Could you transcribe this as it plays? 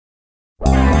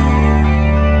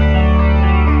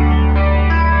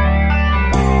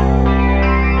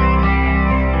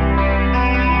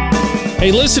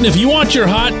Hey, listen, if you want your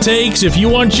hot takes, if you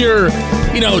want your,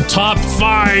 top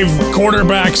 5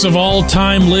 quarterbacks of all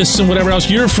time lists and whatever else,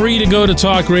 you're free to go to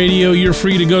talk radio. You're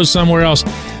free to go somewhere else.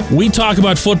 We talk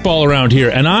about football around here,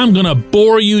 and I'm going to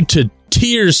bore you to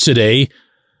tears today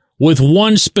with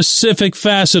one specific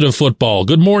facet of football.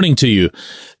 Good morning to you.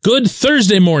 Good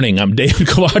Thursday morning. I'm David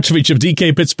Kovacevic of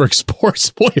DK Pittsburgh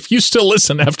Sports. Boy, if you still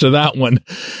listen after that one.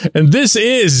 And this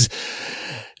is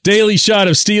Daily Shot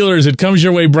of Steelers. It comes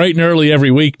your way bright and early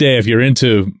every weekday if you're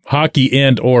into hockey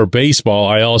and or baseball.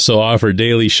 I also offer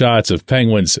daily shots of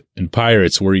Penguins and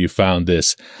Pirates where you found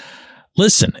this.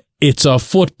 Listen, it's a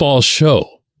football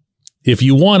show. If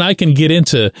you want, I can get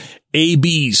into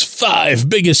AB's 5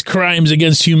 biggest crimes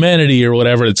against humanity or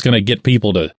whatever. It's going to get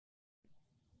people to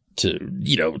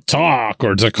talk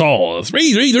or to call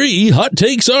 333 hot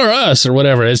takes are us or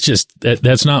whatever. It's just,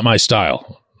 that's not my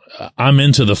style. I'm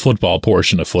into the football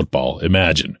portion of football.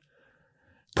 Imagine.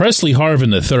 Presley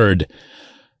Harvin III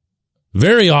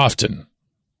very often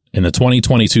in the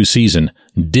 2022 season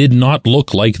did not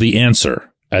look like the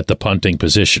answer at the punting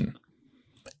position.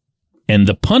 And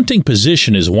the punting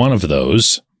position is one of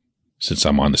those, since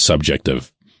I'm on the subject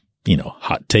of,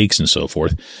 hot takes and so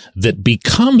forth, that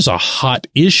becomes a hot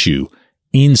issue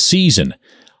in season,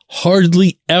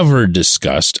 hardly ever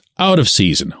discussed out of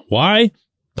season. Why?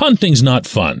 Punting's not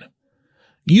fun.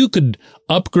 You could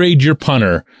upgrade your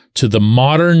punter to the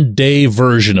modern day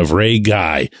version of Ray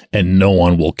Guy and no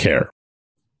one will care.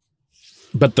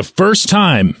 But the first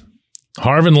time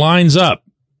Harvin lines up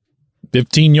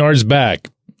 15 yards back,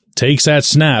 takes that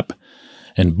snap,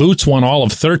 and boots one all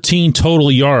of 13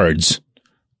 total yards,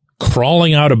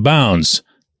 crawling out of bounds,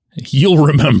 you'll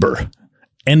remember.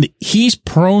 And he's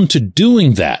prone to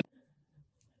doing that.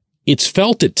 It's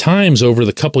felt at times over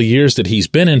the couple years that he's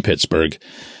been in Pittsburgh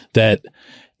that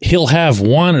he'll have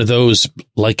one of those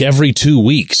like every 2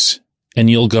 weeks, and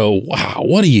you'll go, wow,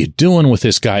 what are you doing with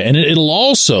this guy? And it'll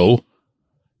also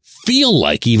feel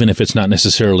like, even if it's not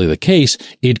necessarily the case,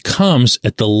 it comes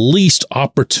at the least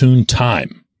opportune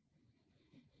time.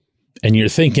 And you're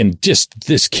thinking, just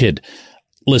this kid,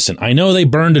 listen, I know they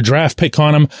burned a draft pick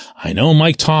on him. I know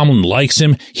Mike Tomlin likes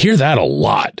him. Hear that a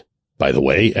lot, by the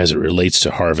way, as it relates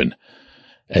to Harvin,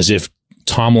 as if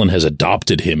Tomlin has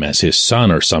adopted him as his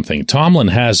son or something. Tomlin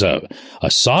has a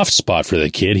soft spot for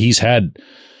the kid. He's had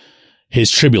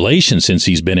his tribulation since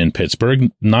he's been in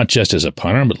Pittsburgh, not just as a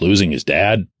punter, but losing his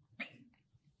dad.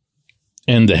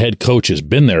 And the head coach has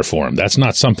been there for him. That's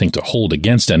not something to hold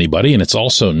against anybody, and it's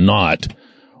also not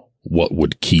what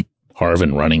would keep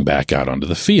Harvin running back out onto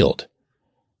the field.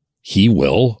 He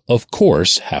will, of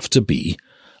course, have to be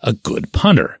a good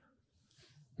punter.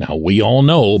 Now, we all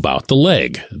know about the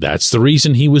leg. That's the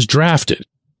reason he was drafted.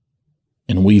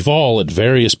 And we've all, at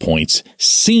various points,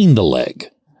 seen the leg.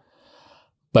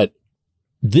 But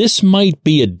this might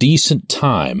be a decent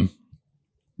time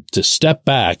to step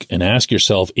back and ask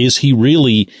yourself, is he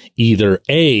really either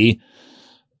A,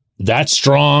 that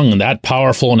strong and that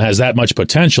powerful and has that much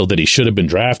potential that he should have been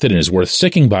drafted and is worth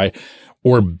sticking by,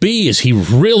 or B, is he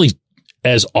really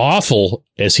as awful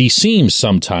as he seems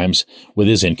sometimes with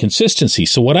his inconsistency?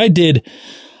 So what I did,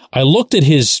 I looked at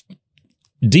his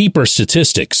deeper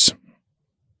statistics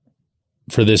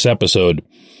for this episode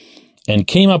and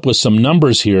came up with some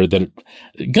numbers here that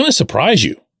are going to surprise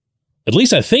you. At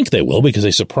least I think they will, because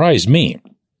they surprised me.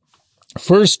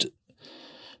 First,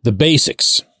 the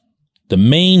basics. The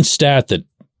main stat that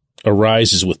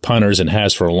arises with punters and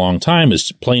has for a long time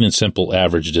is plain and simple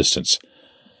average distance.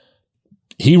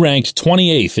 He ranked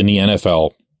 28th in the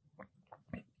NFL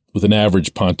with an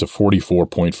average punt of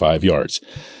 44.5 yards.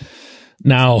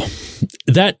 Now,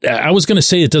 that I was going to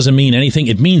say it doesn't mean anything.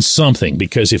 It means something,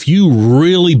 because if you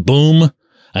really boom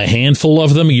a handful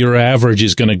of them, your average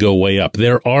is going to go way up.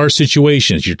 There are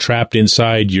situations you're trapped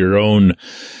inside your own,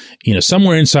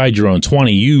 somewhere inside your own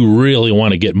 20, you really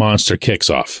want to get monster kicks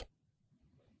off.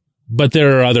 But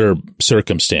there are other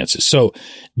circumstances. So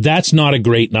that's not a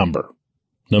great number,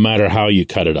 no matter how you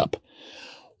cut it up.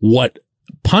 What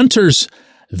punters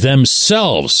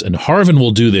themselves, and Harvin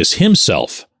will do this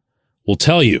himself, will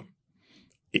tell you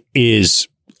is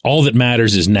all that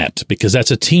matters is net, because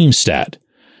that's a team stat.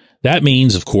 That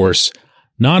means, of course,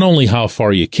 not only how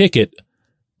far you kick it,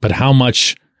 but how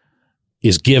much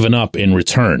is given up in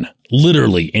return,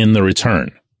 literally in the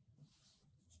return.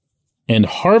 And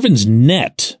Harvin's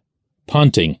net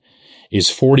punting is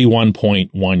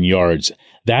 41.1 yards.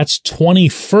 That's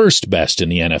 21st best in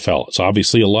the NFL. It's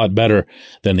obviously a lot better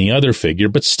than the other figure,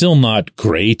 but still not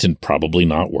great and probably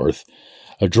not worth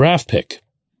a draft pick.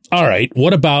 All right,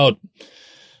 what about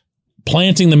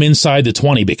planting them inside the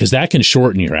 20 because that can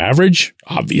shorten your average,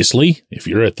 obviously. If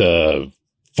you're at the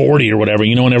 40 or whatever,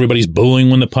 when everybody's booing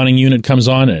when the punting unit comes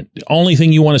on, and the only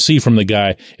thing you want to see from the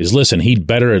guy is, listen, he'd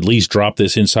better at least drop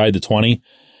this inside the 20.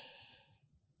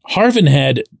 Harvin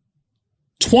had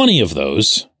 20 of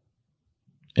those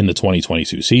in the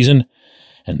 2022 season,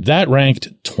 and that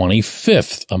ranked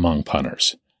 25th among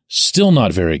punters. Still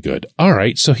not very good. All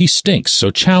right, so he stinks,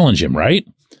 so challenge him, right?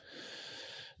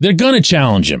 They're going to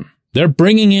challenge him. They're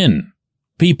bringing in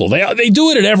people. They do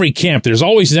it at every camp. There's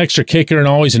always an extra kicker and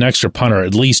always an extra punter,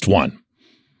 at least one.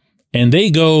 And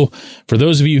they go, for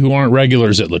those of you who aren't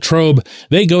regulars at Latrobe,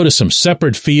 they go to some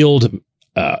separate field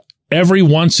every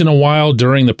once in a while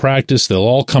during the practice. They'll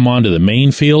all come onto the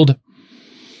main field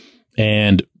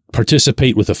and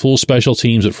participate with the full special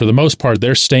teams. But for the most part,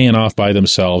 they're staying off by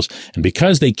themselves. And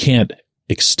because they can't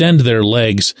extend their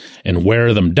legs and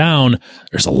wear them down,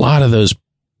 there's a lot of those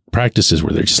practices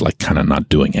where they're just like kind of not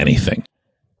doing anything.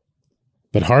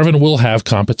 But Harvin will have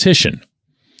competition.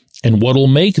 And what will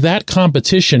make that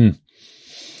competition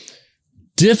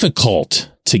difficult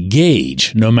to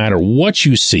gauge, no matter what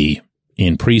you see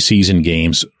in preseason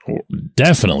games, or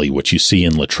definitely what you see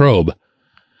in Latrobe,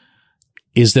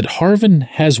 is that Harvin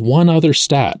has one other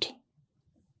stat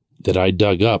that I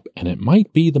dug up, and it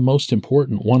might be the most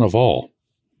important one of all.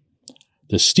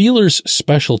 The Steelers'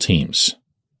 special teams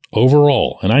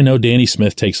overall, and I know Danny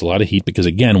Smith takes a lot of heat because,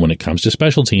 again, when it comes to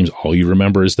special teams, all you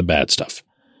remember is the bad stuff.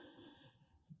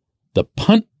 The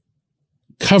punt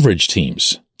coverage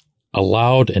teams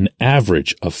allowed an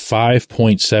average of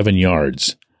 5.7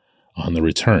 yards on the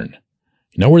return.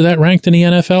 You know where that ranked in the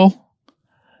NFL?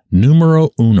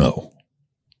 Numero uno.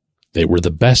 They were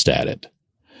the best at it.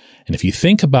 And if you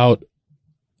think about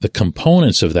the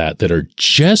components of that are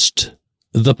just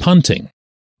the punting,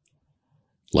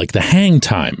 like the hang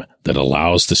time that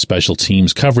allows the special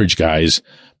teams coverage guys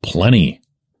plenty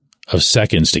of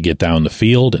seconds to get down the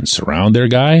field and surround their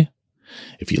guy.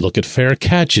 If you look at fair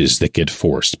catches that get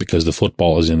forced because the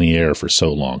football is in the air for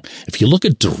so long. If you look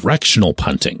at directional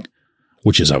punting,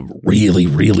 which is a really,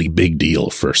 really big deal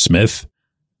for Smith,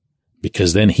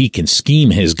 because then he can scheme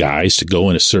his guys to go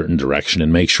in a certain direction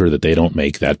and make sure that they don't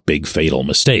make that big fatal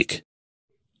mistake.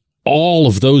 All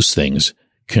of those things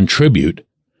contribute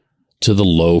to the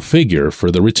low figure for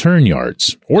the return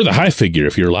yards, or the high figure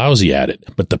if you're lousy at it.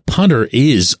 But the punter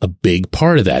is a big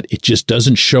part of that. It just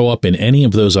doesn't show up in any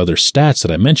of those other stats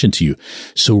that I mentioned to you.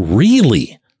 So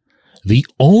really, the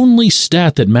only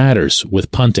stat that matters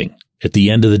with punting at the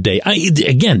end of the day,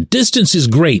 again, distance is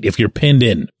great if you're pinned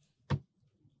in,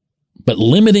 but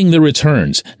limiting the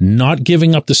returns, not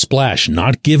giving up the splash,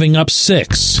 not giving up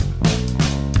 6,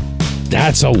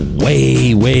 that's a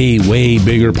way, way, way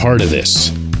bigger part of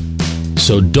this.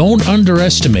 So don't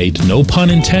underestimate, no pun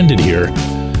intended here,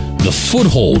 the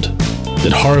foothold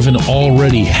that Harvin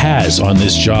already has on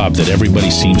this job that everybody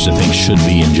seems to think should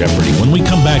be in jeopardy. When we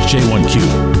come back,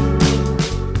 J1Q.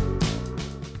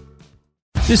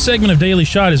 This segment of Daily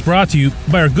Shot is brought to you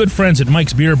by our good friends at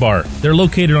Mike's Beer Bar. They're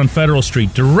located on Federal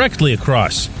Street, directly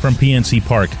across from PNC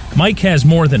Park. Mike has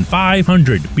more than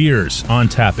 500 beers on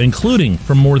tap, including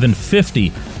from more than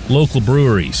 50 local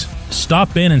breweries.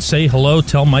 Stop in and say hello.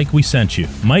 Tell Mike we sent you.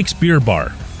 Mike's Beer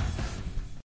Bar.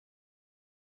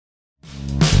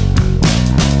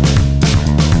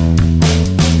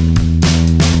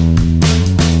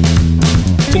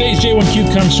 Today's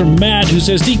J1Q comes from Matt, who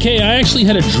says, DK, I actually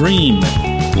had a dream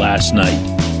last night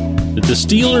that the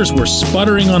Steelers were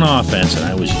sputtering on offense, and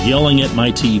I was yelling at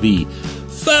my TV,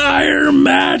 "Fire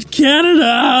Matt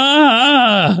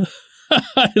Canada!"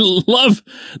 I love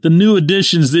the new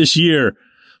additions this year,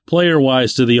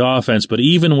 player-wise, to the offense, but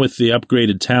even with the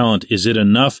upgraded talent, is it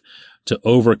enough to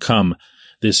overcome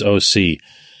this OC?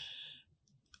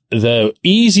 The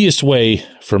easiest way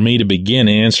for me to begin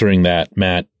answering that,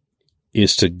 Matt,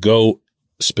 is to go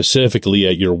specifically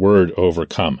at your word,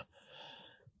 overcome.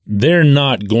 They're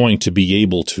not going to be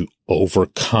able to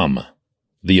overcome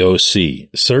the OC,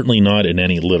 certainly not in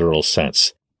any literal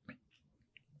sense.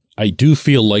 I do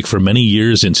feel like for many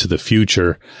years into the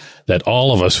future that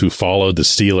all of us who followed the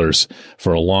Steelers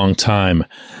for a long time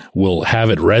will have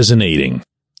it resonating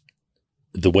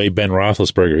the way Ben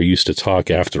Roethlisberger used to talk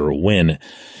after a win,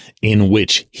 in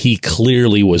which he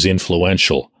clearly was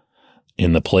influential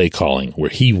in the play calling, where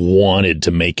he wanted to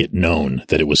make it known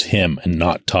that it was him and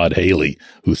not Todd Haley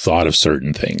who thought of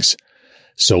certain things.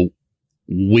 So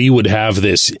we would have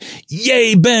this,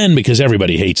 yay, Ben, because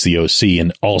everybody hates the OC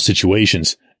in all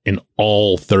situations, in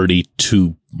all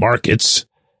 32 markets.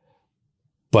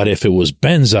 But if it was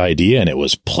Ben's idea and it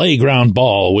was playground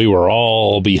ball, we were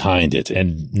all behind it,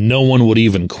 and no one would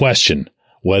even question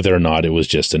whether or not it was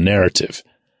just a narrative.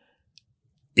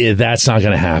 That's not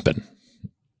going to happen.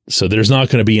 So there's not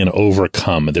going to be an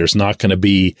overcome. There's not going to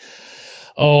be,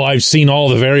 oh, I've seen all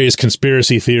the various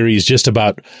conspiracy theories just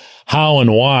about how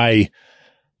and why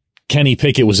Kenny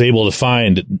Pickett was able to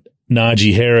find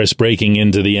Najee Harris breaking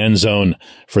into the end zone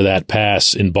for that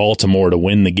pass in Baltimore to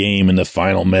win the game in the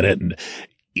final minute. And,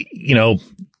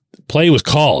 play was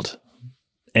called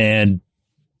and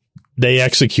they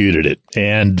executed it.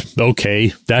 And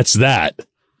okay, that's that.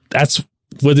 That's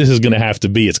what this is going to have to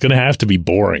be. It's going to have to be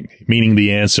boring, meaning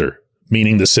the answer,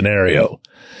 meaning the scenario.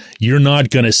 You're not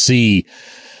going to see,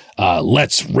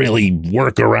 let's really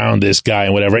work around this guy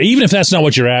and whatever. Even if that's not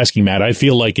what you're asking, Matt, I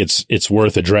feel like it's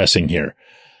worth addressing here.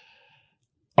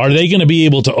 Are they going to be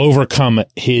able to overcome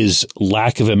his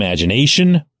lack of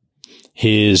imagination,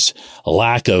 his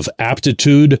lack of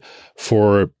aptitude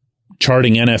for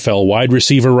charting NFL wide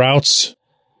receiver routes,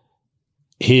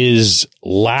 his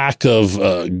lack of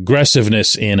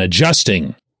aggressiveness in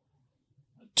adjusting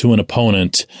to an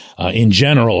opponent in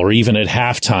general, or even at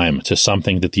halftime to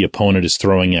something that the opponent is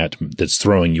throwing at that's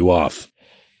throwing you off?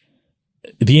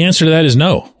 The answer to that is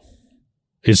no.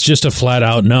 It's just a flat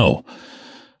out no.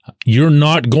 You're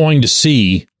not going to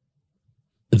see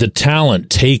the talent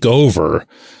take over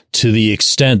to the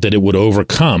extent that it would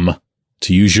overcome,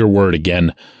 to use your word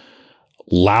again,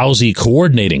 lousy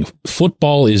coordinating.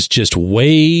 Football is just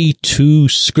way too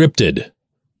scripted.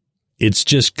 It's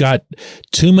just got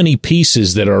too many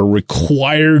pieces that are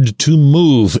required to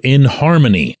move in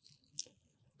harmony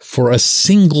for a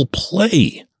single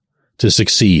play to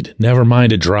succeed. Never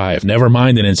mind a drive, never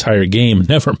mind an entire game,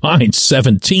 never mind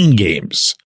 17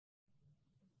 games.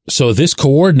 So this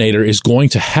coordinator is going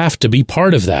to have to be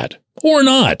part of that, or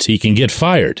not. He can get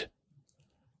fired.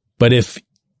 But if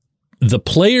the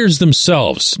players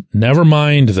themselves, never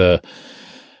mind the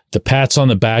pats on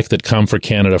the back that come for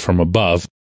Canada from above,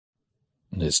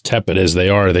 as tepid as they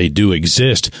are, they do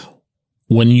exist.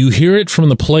 When you hear it from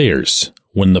the players,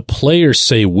 when the players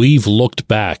say, we've looked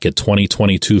back at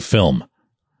 2022 film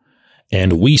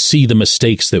and we see the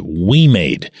mistakes that we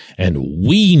made and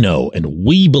we know and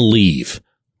we believe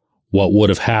what would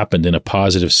have happened in a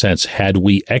positive sense had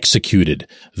we executed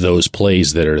those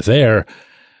plays that are there,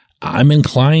 I'm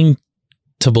inclined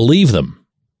to believe them,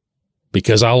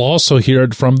 because I'll also hear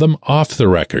it from them off the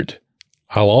record.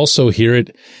 I'll also hear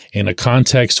it in a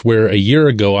context where a year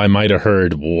ago I might have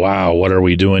heard, wow, what are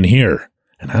we doing here?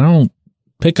 And I don't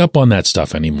pick up on that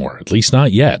stuff anymore, at least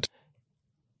not yet.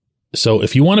 So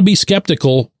if you want to be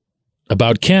skeptical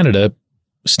about Canada,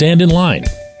 stand in line.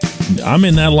 I'm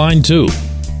in that line too.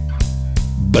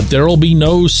 But there will be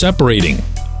no separating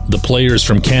the players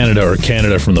from Canada or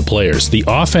Canada from the players. The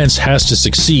offense has to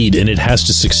succeed, and it has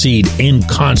to succeed in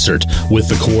concert with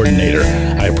the coordinator.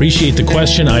 I appreciate the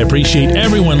question. I appreciate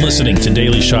everyone listening to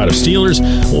Daily Shot of Steelers.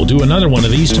 We'll do another one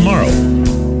of these tomorrow.